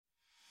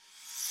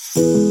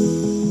Welcome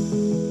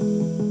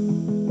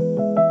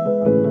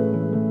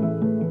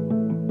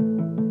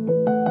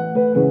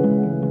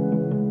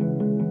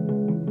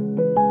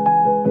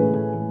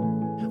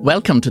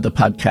to the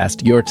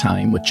podcast Your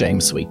Time with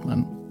James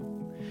Sweetman.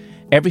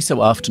 Every so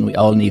often we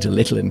all need a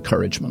little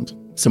encouragement,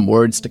 some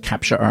words to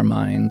capture our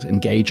mind,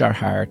 engage our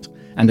heart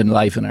and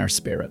enliven our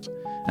spirit.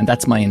 And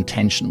that's my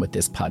intention with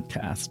this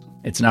podcast.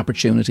 It's an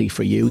opportunity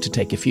for you to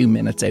take a few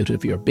minutes out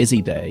of your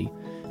busy day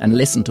and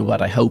listen to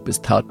what I hope is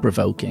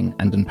thought-provoking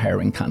and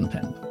empowering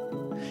content.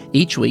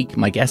 Each week,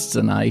 my guests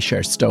and I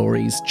share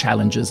stories,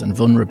 challenges and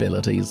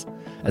vulnerabilities,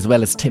 as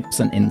well as tips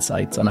and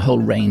insights on a whole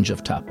range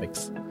of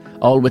topics,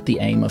 all with the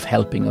aim of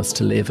helping us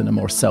to live in a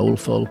more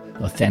soulful,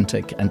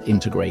 authentic and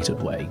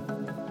integrated way.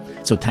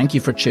 So thank you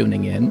for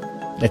tuning in.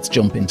 Let's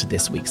jump into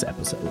this week's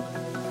episode.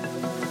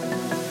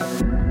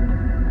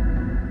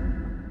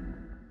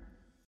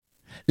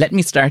 Let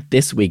me start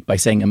this week by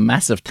saying a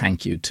massive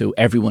thank you to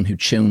everyone who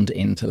tuned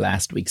in to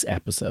last week's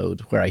episode,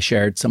 where I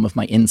shared some of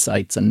my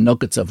insights and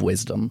nuggets of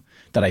wisdom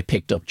that I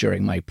picked up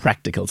during my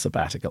practical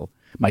sabbatical,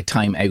 my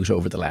time out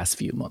over the last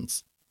few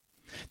months.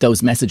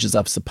 Those messages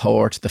of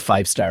support, the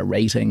 5-star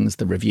ratings,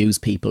 the reviews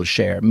people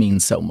share mean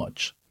so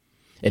much.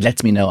 It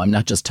lets me know I'm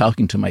not just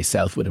talking to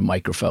myself with a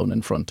microphone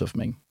in front of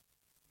me.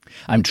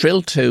 I'm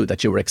thrilled too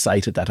that you were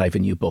excited that I have a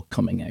new book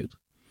coming out.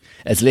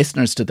 As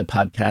listeners to the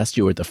podcast,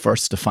 you were the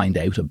first to find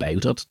out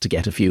about it, to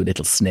get a few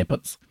little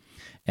snippets.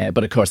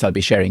 But of course, I'll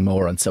be sharing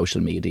more on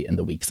social media in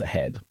the weeks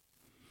ahead.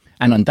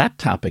 And on that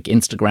topic,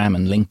 Instagram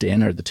and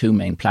LinkedIn are the two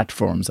main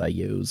platforms I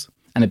use,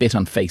 and a bit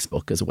on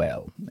Facebook as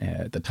well.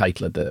 The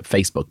title of the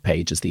Facebook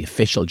page is The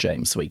Official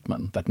James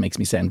Sweetman. That makes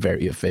me sound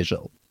very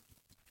official.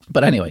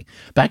 But anyway,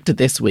 back to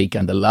this week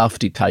and the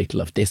lofty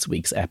title of this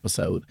week's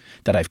episode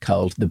that I've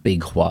called The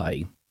Big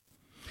Why.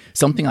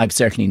 Something I've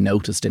certainly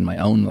noticed in my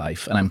own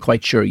life, and I'm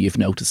quite sure you've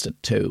noticed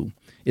it too,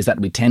 is that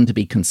we tend to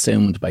be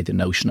consumed by the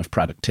notion of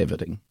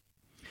productivity.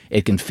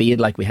 It can feel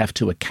like we have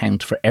to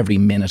account for every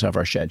minute of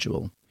our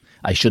schedule.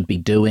 I should be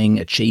doing,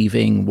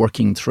 achieving,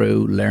 working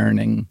through,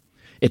 learning.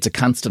 It's a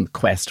constant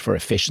quest for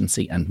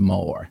efficiency and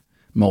more.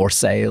 More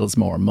sales,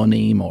 more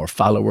money, more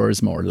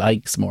followers, more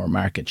likes, more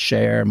market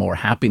share, more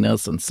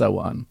happiness, and so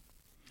on.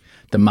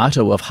 The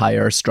motto of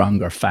higher,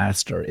 stronger,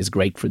 faster is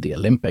great for the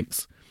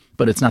Olympics,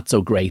 but it's not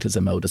so great as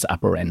a modus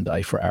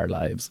operandi for our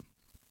lives.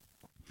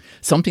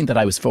 Something that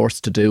I was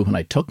forced to do when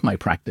I took my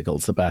practical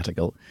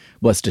sabbatical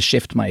was to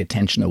shift my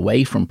attention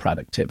away from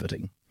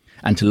productivity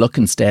and to look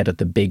instead at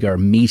the bigger,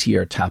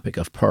 meatier topic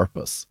of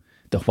purpose,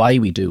 the why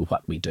we do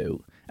what we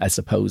do, as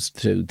opposed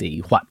to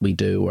the what we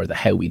do or the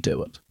how we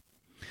do it.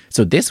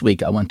 So this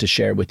week I want to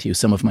share with you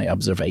some of my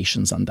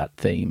observations on that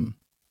theme.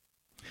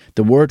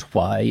 The word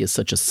why is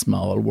such a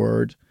small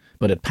word,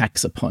 but it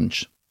packs a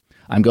punch.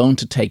 I'm going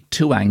to take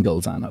two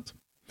angles on it.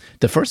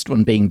 The first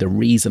one being the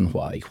reason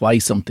why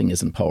something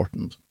is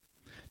important.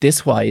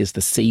 This why is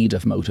the seed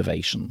of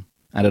motivation,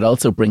 and it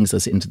also brings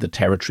us into the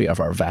territory of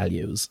our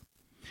values.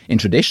 In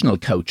traditional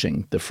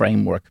coaching, the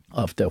framework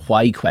of the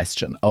why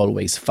question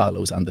always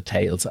follows on the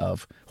tails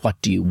of what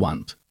do you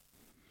want?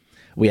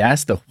 We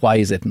ask the why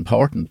is it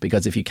important,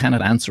 because if you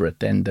cannot answer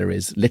it, then there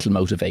is little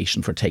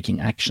motivation for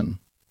taking action.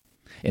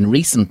 In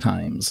recent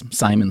times,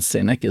 Simon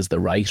Sinek is the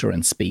writer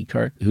and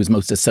speaker who's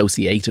most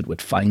associated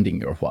with finding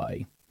your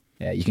why.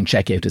 You can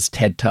check out his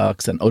TED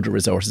Talks and other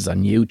resources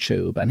on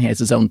YouTube, and he has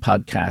his own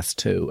podcast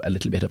too, A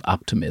Little Bit of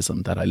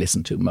Optimism, that I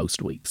listen to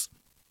most weeks.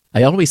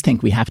 I always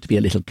think we have to be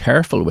a little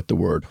careful with the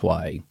word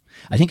why.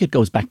 I think it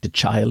goes back to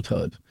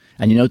childhood.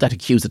 And you know that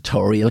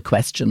accusatorial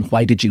question,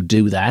 why did you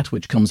do that,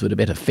 which comes with a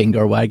bit of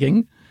finger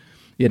wagging?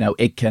 You know,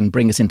 it can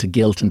bring us into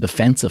guilt and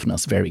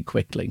defensiveness very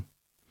quickly.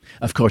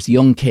 Of course,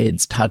 young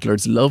kids,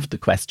 toddlers love the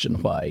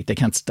question why. They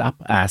can't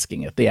stop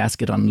asking it. They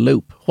ask it on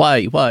loop.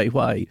 Why?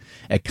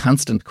 A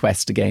constant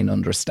quest to gain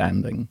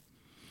understanding.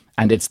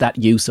 And it's that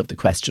use of the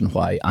question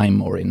why I'm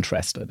more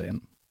interested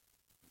in.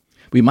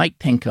 We might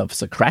think of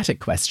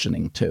Socratic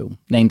questioning too,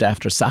 named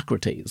after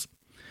Socrates.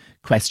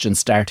 Questions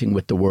starting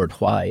with the word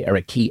why are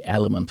a key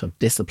element of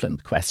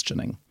disciplined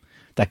questioning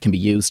that can be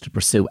used to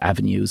pursue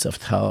avenues of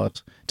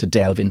thought, to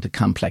delve into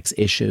complex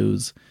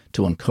issues,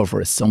 to uncover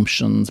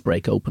assumptions,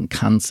 break open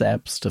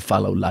concepts, to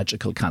follow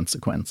logical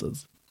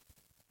consequences.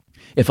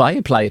 If I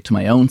apply it to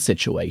my own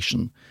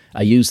situation,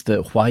 I use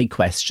the why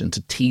question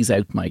to tease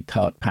out my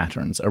thought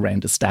patterns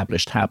around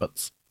established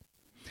habits.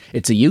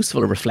 It's a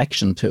useful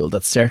reflection tool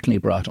that certainly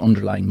brought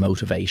underlying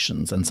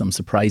motivations and some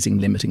surprising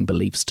limiting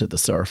beliefs to the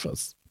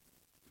surface.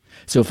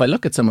 So if I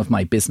look at some of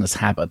my business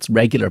habits,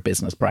 regular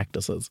business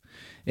practices,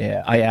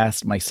 I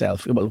asked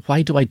myself, well,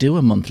 why do I do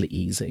a monthly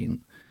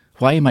e-zine?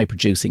 Why am I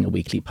producing a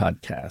weekly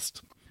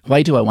podcast?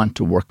 Why do I want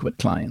to work with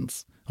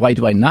clients? Why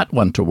do I not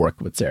want to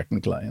work with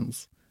certain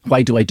clients?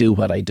 Why do I do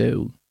what I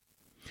do?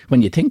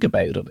 When you think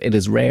about it, it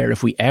is rare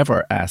if we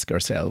ever ask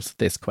ourselves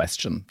this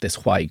question,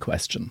 this why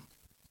question.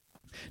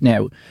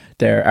 Now,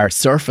 there are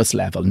surface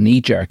level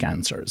knee-jerk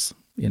answers.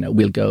 You know,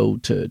 we'll go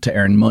to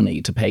earn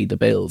money, to pay the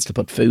bills, to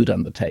put food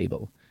on the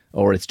table.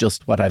 Or it's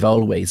just what I've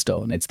always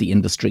done. It's the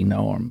industry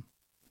norm.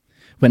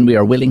 When we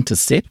are willing to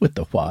sit with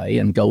the why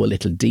and go a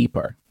little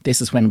deeper, this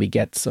is when we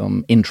get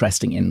some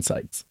interesting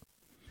insights.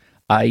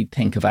 I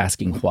think of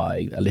asking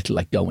why a little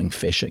like going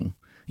fishing.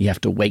 You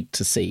have to wait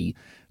to see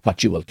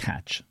what you will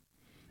catch.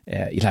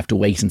 You'll have to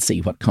wait and see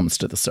what comes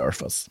to the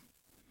surface.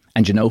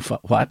 And you know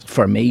what?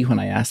 For me, when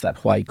I asked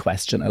that why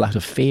question, a lot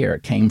of fear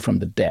came from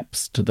the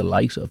depths to the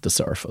light of the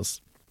surface.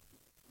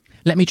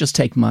 Let me just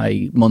take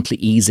my monthly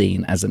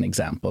e-zine as an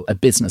example, a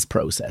business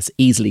process,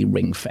 easily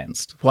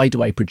ring-fenced. Why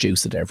do I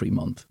produce it every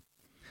month?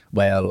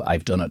 Well,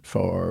 I've done it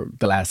for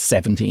the last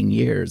 17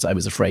 years. I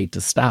was afraid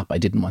to stop. I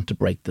didn't want to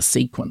break the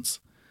sequence.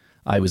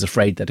 I was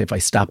afraid that if I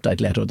stopped,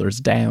 I'd let others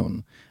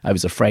down. I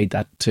was afraid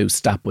that to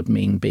stop would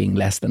mean being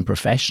less than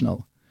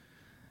professional.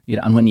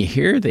 And when you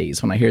hear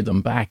these, when I hear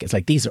them back, it's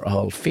like these are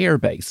all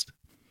fear-based.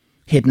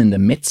 Hidden in the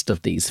midst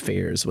of these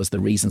fears was the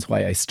reasons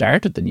why I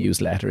started the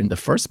newsletter in the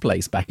first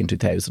place back in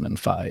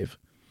 2005.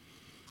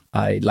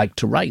 I like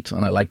to write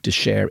and I like to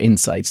share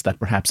insights that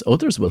perhaps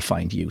others will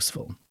find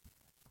useful.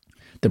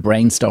 The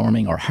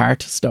brainstorming or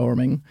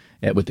heart-storming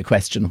with the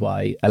question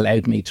why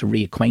allowed me to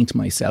reacquaint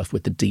myself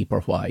with the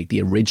deeper why,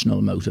 the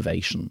original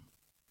motivation.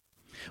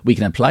 We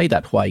can apply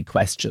that why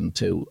question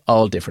to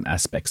all different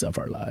aspects of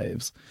our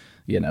lives.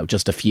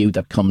 Just a few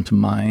that come to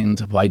mind.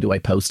 Why do I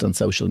post on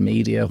social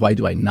media? Why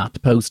do I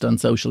not post on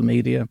social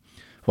media?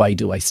 Why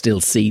do I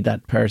still see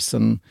that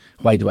person?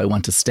 Why do I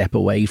want to step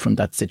away from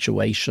that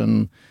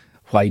situation?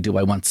 Why do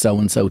I want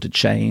so-and-so to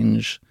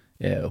change?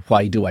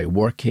 Why do I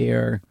work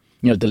here?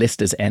 The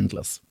list is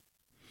endless.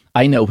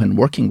 I know when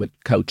working with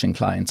coaching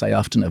clients, I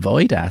often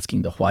avoid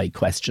asking the why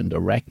question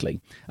directly.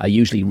 I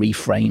usually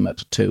reframe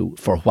it to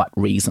for what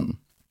reason,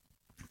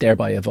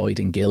 thereby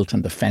avoiding guilt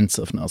and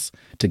defensiveness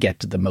to get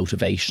to the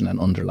motivation and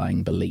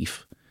underlying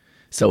belief.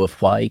 So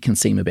if why can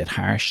seem a bit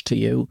harsh to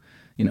you,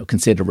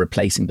 consider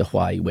replacing the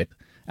why with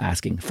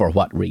asking for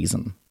what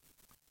reason.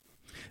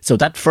 So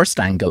that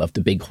first angle of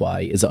the big why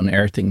is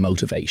unearthing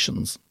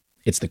motivations.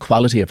 It's the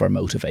quality of our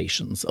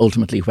motivations,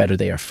 ultimately whether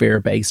they are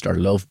fear-based or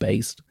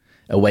love-based,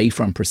 away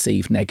from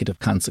perceived negative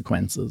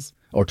consequences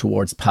or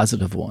towards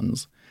positive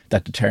ones,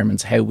 that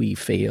determines how we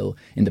feel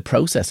in the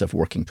process of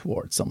working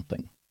towards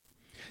something.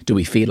 Do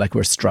we feel like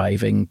we're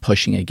striving,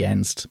 pushing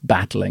against,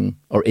 battling,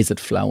 or is it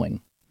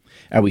flowing?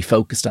 Are we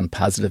focused on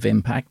positive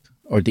impact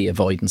or the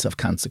avoidance of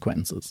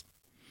consequences?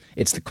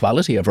 It's the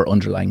quality of our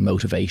underlying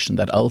motivation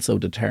that also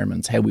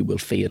determines how we will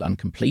feel on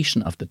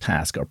completion of the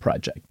task or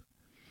project.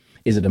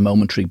 Is it a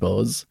momentary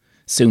buzz,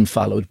 soon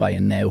followed by a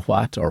now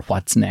what or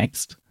what's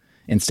next,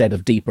 instead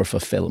of deeper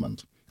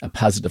fulfillment, a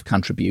positive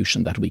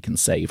contribution that we can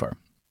savour?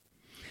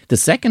 The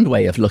second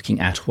way of looking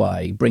at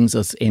why brings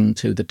us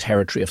into the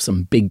territory of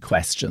some big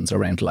questions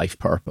around life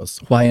purpose.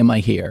 Why am I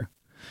here?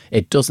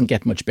 It doesn't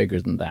get much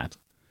bigger than that.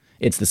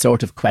 It's the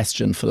sort of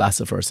question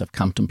philosophers have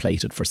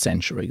contemplated for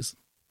centuries.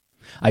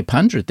 I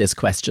pondered this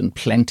question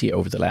plenty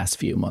over the last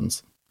few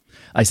months.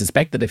 I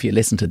suspect that if you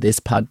listen to this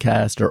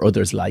podcast or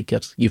others like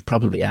it, you've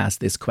probably asked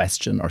this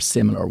question or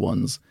similar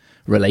ones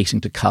relating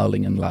to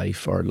calling in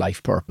life or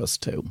life purpose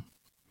too.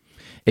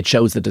 It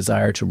shows the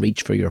desire to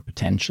reach for your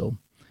potential.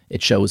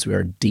 It shows we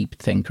are deep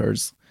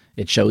thinkers.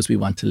 It shows we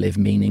want to live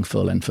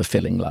meaningful and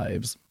fulfilling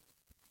lives.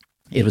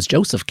 It was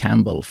Joseph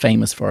Campbell,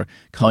 famous for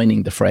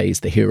coining the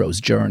phrase the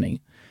hero's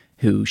journey,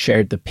 who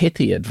shared the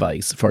pithy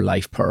advice for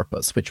life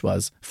purpose, which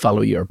was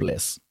follow your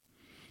bliss.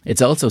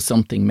 It's also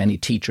something many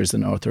teachers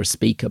and authors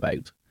speak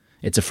about.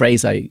 It's a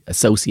phrase I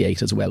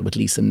associate as well with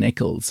Lisa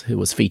Nichols, who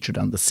was featured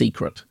on The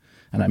Secret,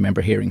 and I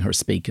remember hearing her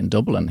speak in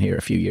Dublin here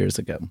a few years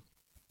ago.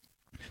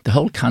 The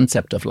whole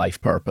concept of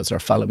life purpose or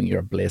following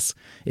your bliss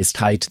is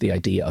tied to the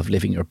idea of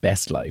living your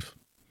best life.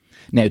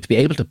 Now, to be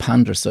able to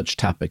ponder such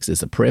topics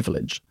is a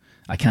privilege.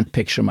 I can't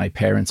picture my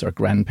parents or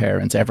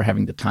grandparents ever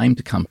having the time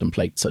to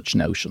contemplate such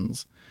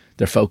notions.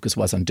 Their focus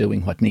was on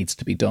doing what needs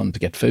to be done to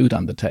get food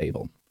on the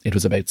table. It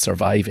was about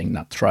surviving,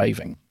 not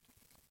thriving.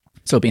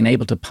 So being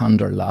able to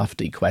ponder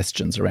lofty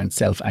questions around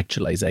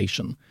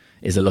self-actualization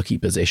is a lucky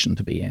position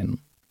to be in.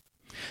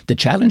 The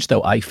challenge,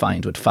 though, I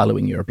find with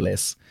following your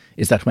bliss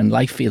is that when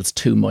life feels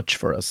too much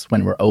for us,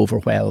 when we're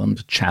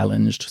overwhelmed,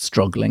 challenged,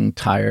 struggling,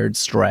 tired,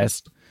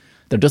 stressed,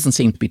 there doesn't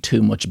seem to be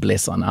too much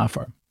bliss on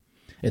offer.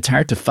 It's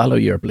hard to follow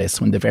your bliss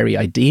when the very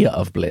idea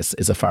of bliss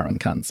is a foreign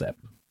concept.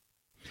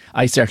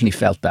 I certainly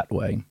felt that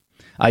way.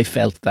 I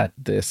felt that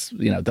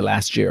the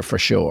last year for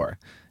sure,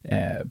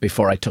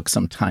 before I took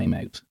some time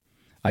out.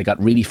 I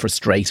got really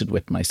frustrated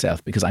with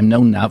myself because I'm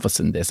no novice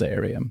in this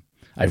area.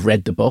 I've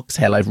read the books,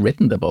 hell, I've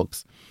written the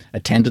books,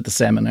 attended the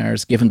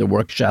seminars, given the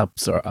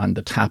workshops or on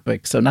the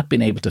topic, so not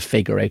being able to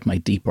figure out my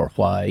deeper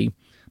why,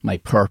 my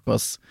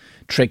purpose,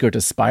 triggered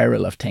a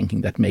spiral of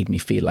thinking that made me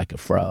feel like a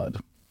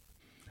fraud.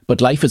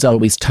 But life is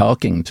always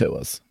talking to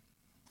us.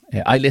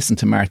 I listen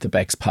to Martha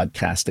Beck's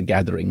podcast, The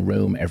Gathering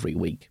Room, every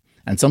week,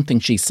 and something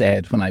she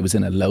said when I was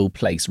in a low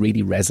place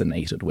really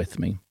resonated with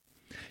me.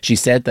 She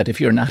said that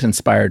if you're not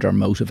inspired or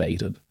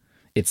motivated,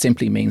 it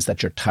simply means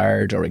that you're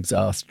tired or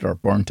exhausted or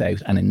burnt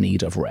out and in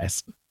need of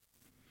rest.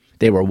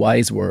 They were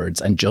wise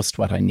words and just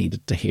what I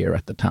needed to hear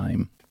at the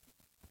time.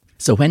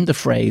 So when the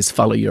phrase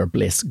follow your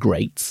bliss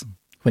grates,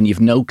 when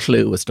you've no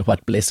clue as to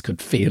what bliss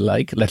could feel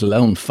like, let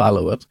alone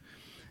follow it,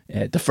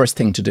 the first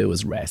thing to do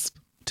is rest,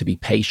 to be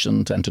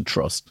patient and to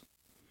trust.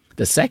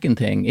 The second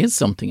thing is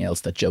something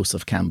else that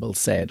Joseph Campbell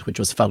said, which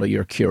was follow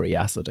your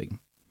curiosity.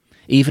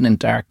 Even in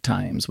dark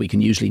times, we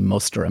can usually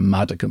muster a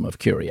modicum of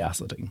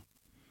curiosity.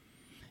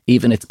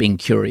 Even it's being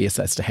curious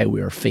as to how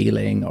we are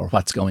feeling or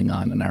what's going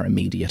on in our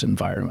immediate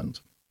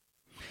environment.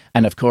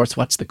 And of course,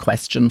 what's the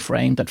question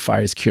frame that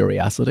fires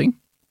curiosity?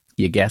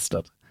 You guessed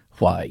it.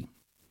 Why?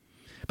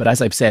 But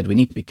as I've said, we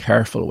need to be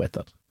careful with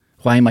it.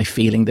 Why am I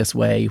feeling this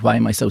way? Why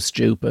am I so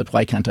stupid?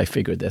 Why can't I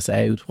figure this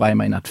out? Why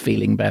am I not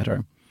feeling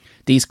better?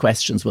 These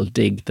questions will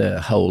dig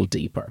the hole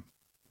deeper.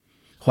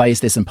 Why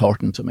is this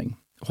important to me?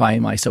 Why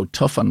am I so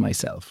tough on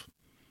myself?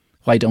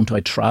 Why don't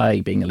I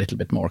try being a little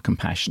bit more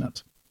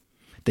compassionate?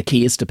 The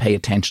key is to pay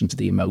attention to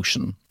the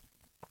emotion.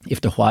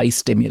 If the why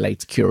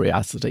stimulates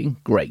curiosity,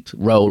 great,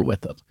 roll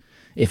with it.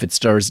 If it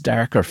stirs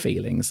darker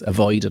feelings,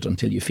 avoid it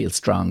until you feel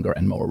stronger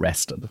and more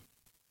rested.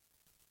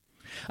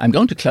 I'm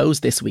going to close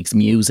this week's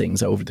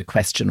musings over the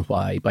question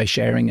why by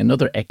sharing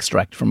another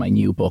extract from my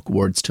new book,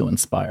 Words to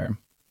Inspire.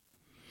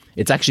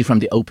 It's actually from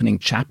the opening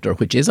chapter,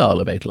 which is all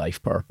about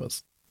life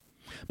purpose.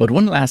 But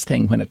one last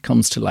thing when it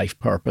comes to life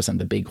purpose and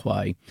the big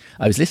why.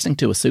 I was listening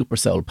to a Super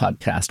Soul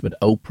podcast with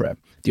Oprah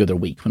the other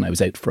week when I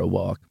was out for a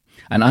walk.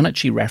 And on it,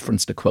 she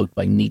referenced a quote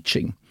by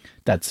Nietzsche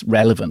that's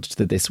relevant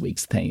to this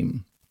week's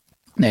theme.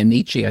 Now,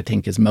 Nietzsche, I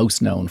think, is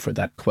most known for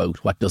that quote,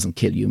 "What doesn't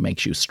kill you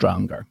makes you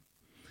stronger."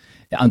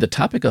 On the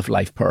topic of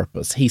life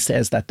purpose, he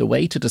says that the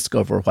way to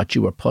discover what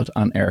you were put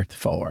on earth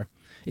for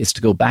is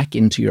to go back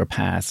into your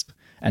past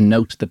and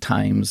note the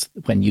times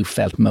when you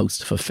felt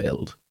most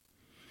fulfilled.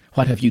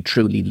 What have you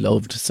truly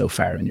loved so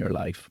far in your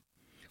life?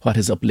 What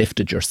has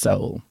uplifted your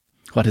soul?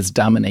 What has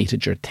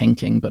dominated your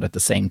thinking but at the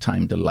same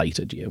time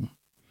delighted you?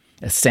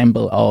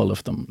 Assemble all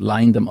of them,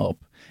 line them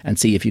up, and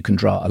see if you can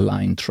draw a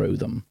line through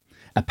them.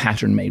 A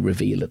pattern may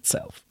reveal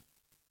itself.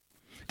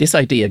 This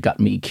idea got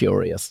me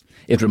curious.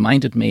 It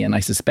reminded me, and I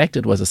suspect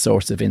it was a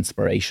source of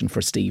inspiration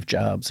for Steve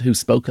Jobs, who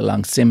spoke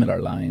along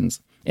similar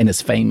lines in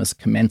his famous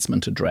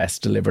commencement address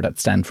delivered at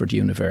Stanford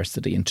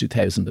University in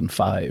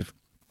 2005.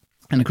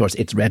 And of course,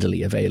 it's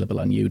readily available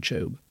on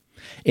YouTube.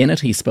 In it,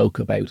 he spoke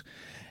about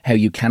how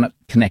you cannot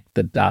connect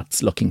the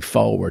dots looking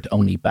forward,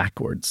 only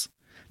backwards.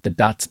 The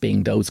dots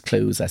being those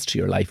clues as to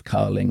your life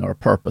calling or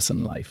purpose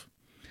in life,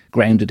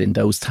 grounded in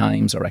those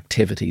times or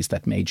activities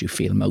that made you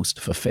feel most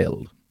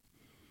fulfilled.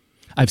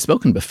 I've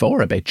spoken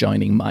before about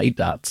joining my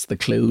dots, the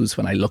clues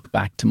when I look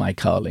back to my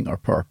calling or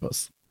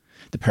purpose,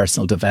 the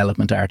personal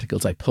development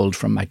articles I pulled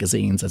from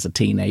magazines as a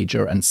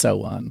teenager and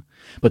so on.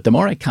 But the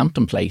more I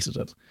contemplated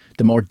it,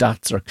 the more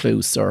dots or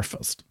clues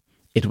surfaced.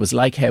 It was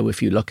like how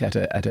if you look at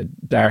a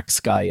dark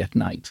sky at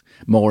night,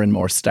 more and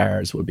more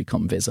stars will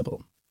become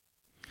visible.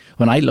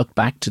 When I look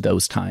back to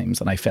those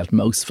times and I felt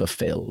most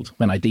fulfilled,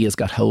 when ideas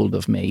got hold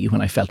of me, when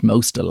I felt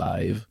most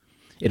alive,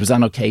 it was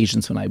on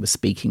occasions when I was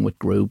speaking with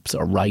groups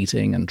or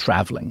writing and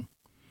travelling.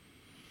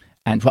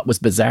 And what was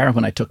bizarre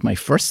when I took my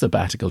first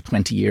sabbatical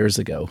 20 years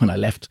ago, when I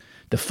left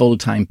the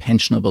full-time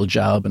pensionable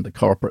job in the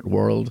corporate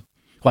world,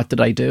 what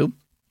did I do?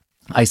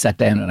 I sat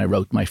down and I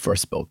wrote my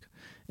first book,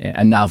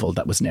 a novel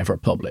that was never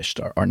published,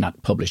 or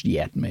not published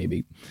yet,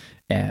 maybe.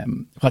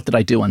 What did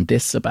I do on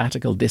this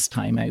sabbatical, this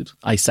time out?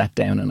 I sat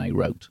down and I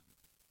wrote.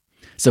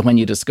 So when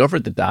you discover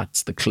the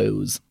dots, the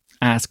clues,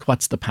 ask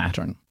what's the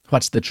pattern,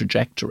 what's the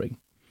trajectory,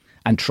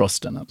 and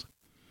trust in it.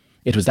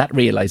 It was that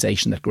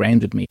realisation that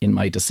grounded me in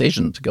my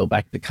decision to go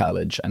back to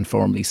college and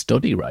formally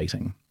study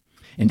writing.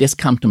 In this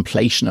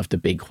contemplation of the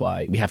big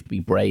why, we have to be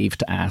brave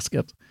to ask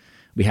it.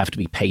 We have to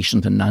be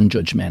patient and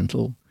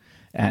non-judgmental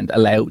and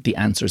allow the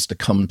answers to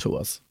come to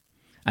us.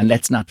 And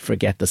let's not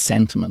forget the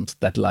sentiment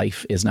that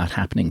life is not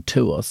happening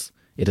to us,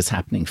 it is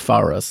happening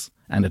for us,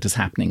 and it is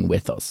happening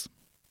with us.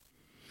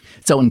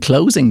 So in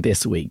closing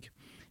this week,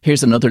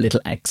 here's another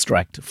little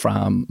extract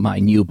from my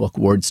new book,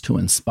 Words to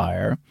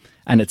Inspire,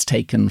 and it's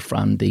taken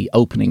from the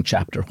opening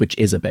chapter, which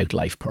is about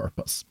life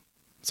purpose.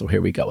 So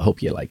here we go. I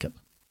hope you like it.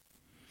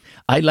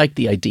 I like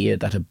the idea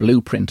that a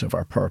blueprint of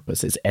our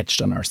purpose is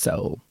etched on our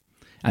soul,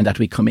 and that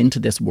we come into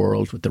this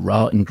world with the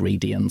raw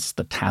ingredients,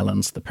 the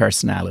talents, the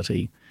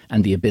personality,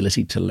 and the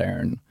ability to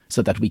learn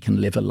so that we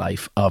can live a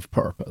life of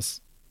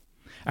purpose.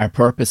 Our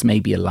purpose may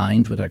be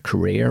aligned with our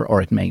career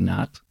or it may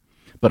not,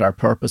 but our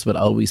purpose will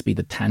always be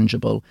the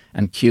tangible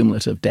and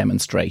cumulative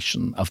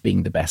demonstration of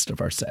being the best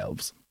of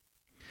ourselves.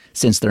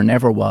 Since there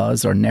never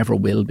was or never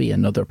will be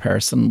another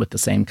person with the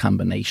same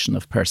combination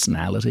of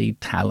personality,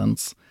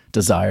 talents,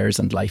 desires,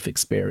 and life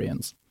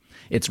experience,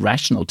 it's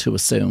rational to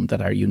assume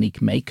that our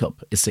unique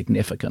makeup is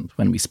significant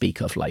when we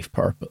speak of life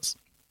purpose.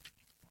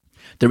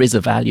 There is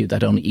a value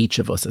that only each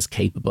of us is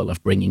capable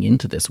of bringing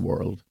into this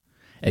world,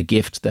 a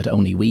gift that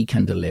only we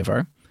can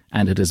deliver,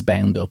 and it is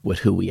bound up with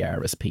who we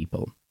are as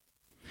people.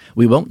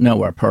 We won't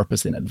know our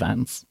purpose in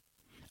advance.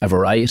 A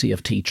variety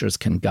of teachers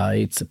can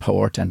guide,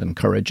 support, and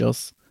encourage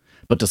us,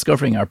 but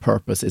discovering our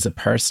purpose is a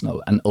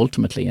personal and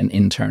ultimately an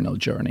internal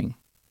journey.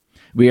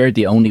 We are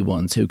the only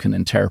ones who can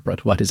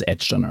interpret what is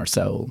etched on our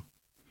soul.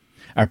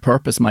 Our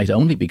purpose might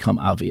only become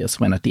obvious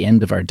when at the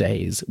end of our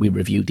days we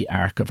review the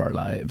arc of our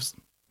lives.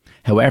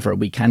 However,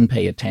 we can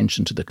pay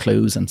attention to the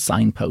clues and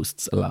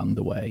signposts along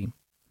the way.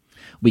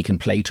 We can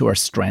play to our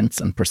strengths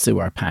and pursue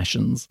our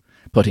passions,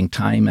 putting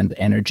time and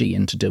energy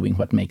into doing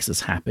what makes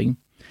us happy,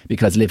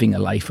 because living a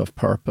life of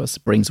purpose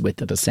brings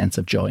with it a sense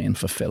of joy and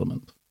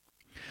fulfillment.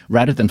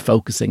 Rather than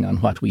focusing on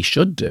what we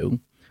should do,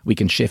 we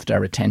can shift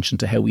our attention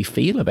to how we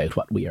feel about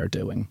what we are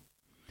doing.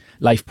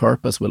 Life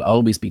purpose will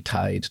always be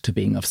tied to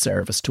being of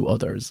service to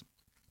others,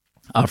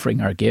 offering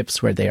our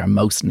gifts where they are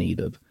most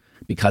needed,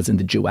 because in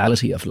the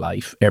duality of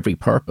life, every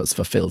purpose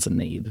fulfills a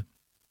need.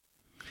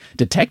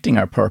 Detecting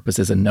our purpose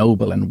is a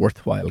noble and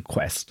worthwhile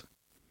quest,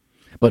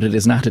 but it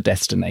is not a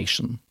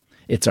destination.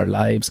 It's our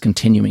lives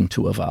continuing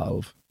to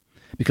evolve.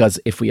 Because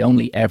if we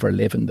only ever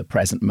live in the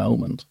present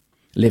moment,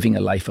 living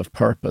a life of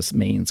purpose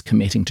means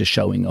committing to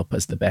showing up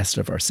as the best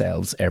of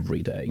ourselves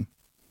every day.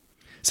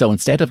 So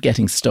instead of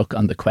getting stuck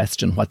on the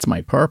question, what's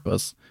my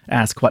purpose?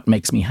 Ask, what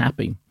makes me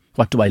happy?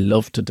 What do I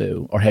love to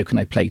do? Or how can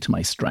I play to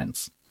my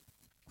strengths?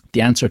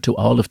 The answer to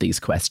all of these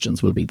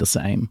questions will be the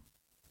same.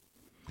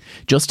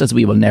 Just as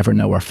we will never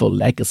know our full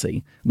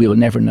legacy, we will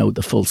never know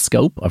the full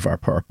scope of our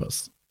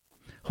purpose.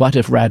 What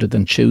if rather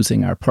than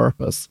choosing our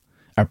purpose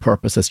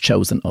has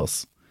chosen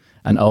us,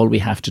 and all we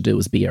have to do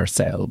is be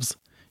ourselves,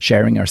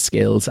 sharing our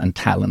skills and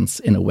talents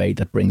in a way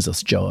that brings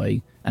us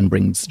joy and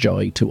brings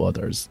joy to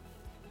others.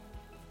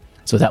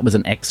 So that was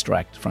an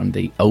extract from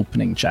the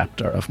opening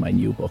chapter of my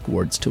new book,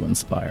 Words to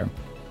Inspire,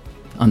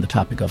 on the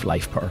topic of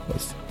life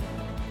purpose.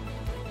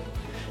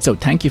 So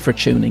thank you for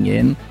tuning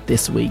in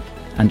this week,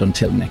 and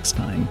until next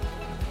time.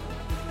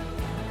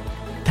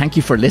 Thank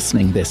you for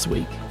listening this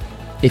week.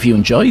 If you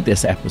enjoyed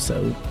this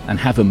episode and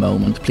have a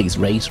moment, please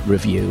rate,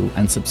 review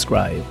and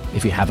subscribe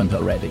if you haven't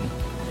already.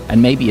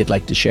 And maybe you'd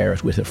like to share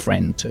it with a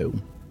friend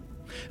too.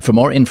 For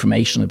more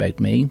information about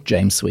me,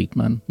 James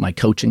Sweetman, my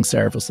coaching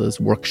services,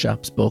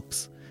 workshops,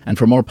 books, and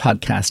for more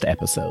podcast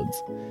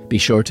episodes, be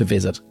sure to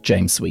visit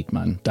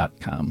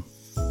jamessweetman.com.